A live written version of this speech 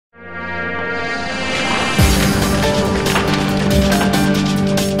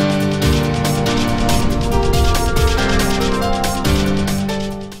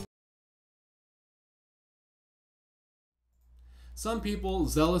Some people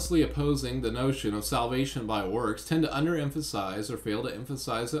zealously opposing the notion of salvation by works tend to underemphasize or fail to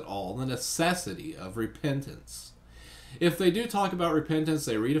emphasize at all the necessity of repentance. If they do talk about repentance,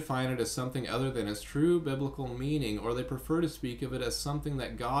 they redefine it as something other than its true biblical meaning, or they prefer to speak of it as something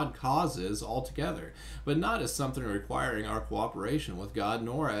that God causes altogether, but not as something requiring our cooperation with God,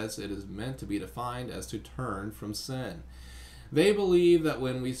 nor as it is meant to be defined as to turn from sin. They believe that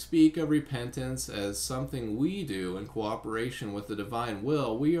when we speak of repentance as something we do in cooperation with the divine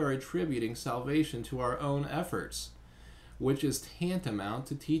will, we are attributing salvation to our own efforts, which is tantamount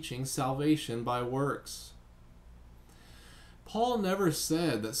to teaching salvation by works. Paul never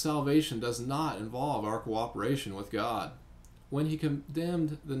said that salvation does not involve our cooperation with God. When he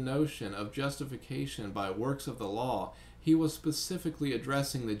condemned the notion of justification by works of the law, he was specifically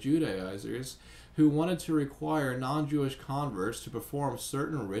addressing the Judaizers who wanted to require non-Jewish converts to perform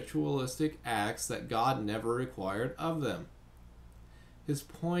certain ritualistic acts that God never required of them. His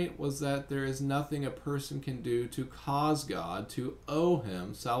point was that there is nothing a person can do to cause God to owe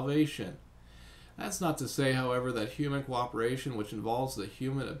him salvation. That's not to say, however, that human cooperation, which involves the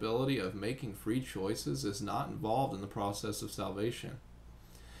human ability of making free choices, is not involved in the process of salvation.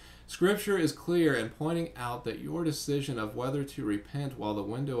 Scripture is clear in pointing out that your decision of whether to repent while the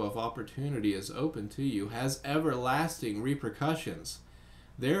window of opportunity is open to you has everlasting repercussions.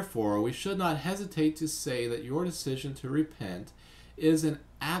 Therefore, we should not hesitate to say that your decision to repent is an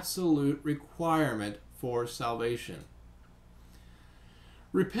absolute requirement for salvation.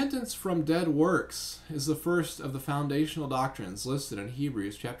 Repentance from dead works is the first of the foundational doctrines listed in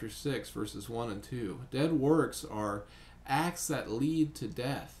Hebrews chapter 6, verses 1 and 2. Dead works are acts that lead to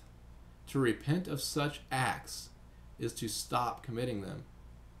death. To repent of such acts is to stop committing them.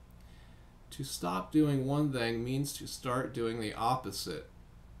 To stop doing one thing means to start doing the opposite.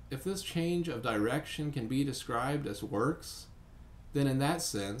 If this change of direction can be described as works, then in that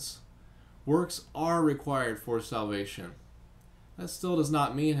sense, works are required for salvation. That still does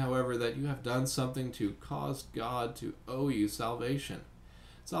not mean, however, that you have done something to cause God to owe you salvation.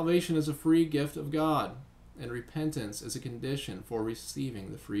 Salvation is a free gift of God, and repentance is a condition for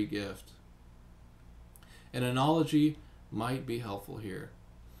receiving the free gift. An analogy might be helpful here.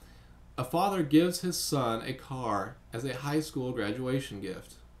 A father gives his son a car as a high school graduation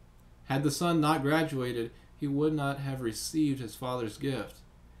gift. Had the son not graduated, he would not have received his father's gift.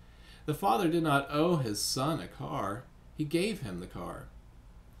 The father did not owe his son a car. He gave him the car.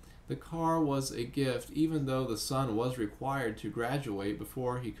 The car was a gift even though the son was required to graduate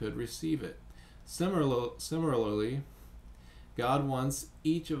before he could receive it. Similarly, God wants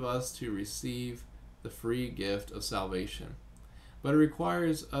each of us to receive the free gift of salvation, but it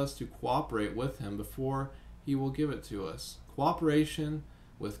requires us to cooperate with him before he will give it to us. Cooperation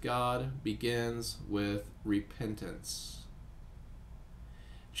with God begins with repentance.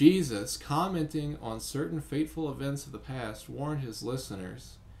 Jesus, commenting on certain fateful events of the past, warned his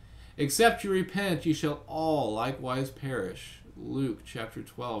listeners, "Except you repent, ye shall all likewise perish." Luke chapter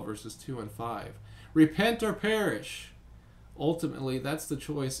 12, verses 2 and 5. Repent or perish. Ultimately, that's the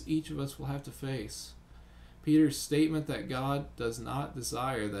choice each of us will have to face. Peter's statement that God does not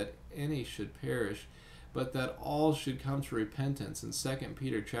desire that any should perish, but that all should come to repentance in 2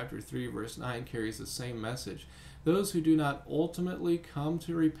 Peter chapter 3, verse 9 carries the same message. Those who do not ultimately come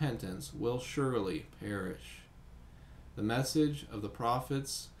to repentance will surely perish. The message of the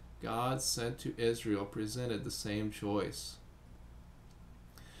prophets God sent to Israel presented the same choice.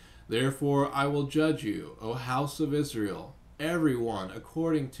 "Therefore I will judge you, O house of Israel, every one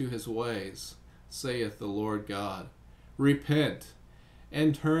according to his ways, saith the Lord God. Repent,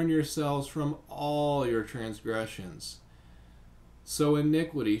 and turn yourselves from all your transgressions, so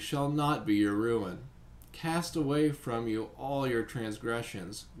iniquity shall not be your ruin. Cast away from you all your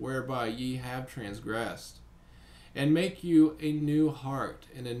transgressions, whereby ye have transgressed, and make you a new heart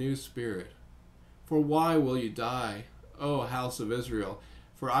and a new spirit. For why will you die, O house of Israel?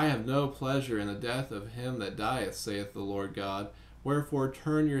 For I have no pleasure in the death of him that dieth, saith the Lord God. Wherefore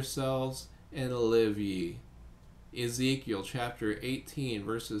turn yourselves and live ye." Ezekiel chapter 18,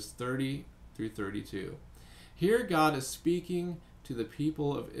 verses 30 through 32. Here God is speaking to the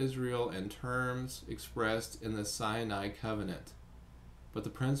people of Israel in terms expressed in the Sinai covenant. But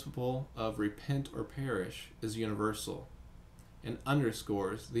the principle of repent or perish is universal and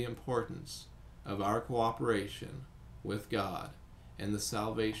underscores the importance of our cooperation with God in the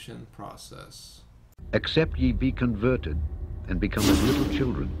salvation process. "Except ye be converted and become as little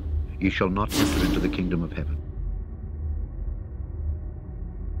children, ye shall not enter into the kingdom of heaven.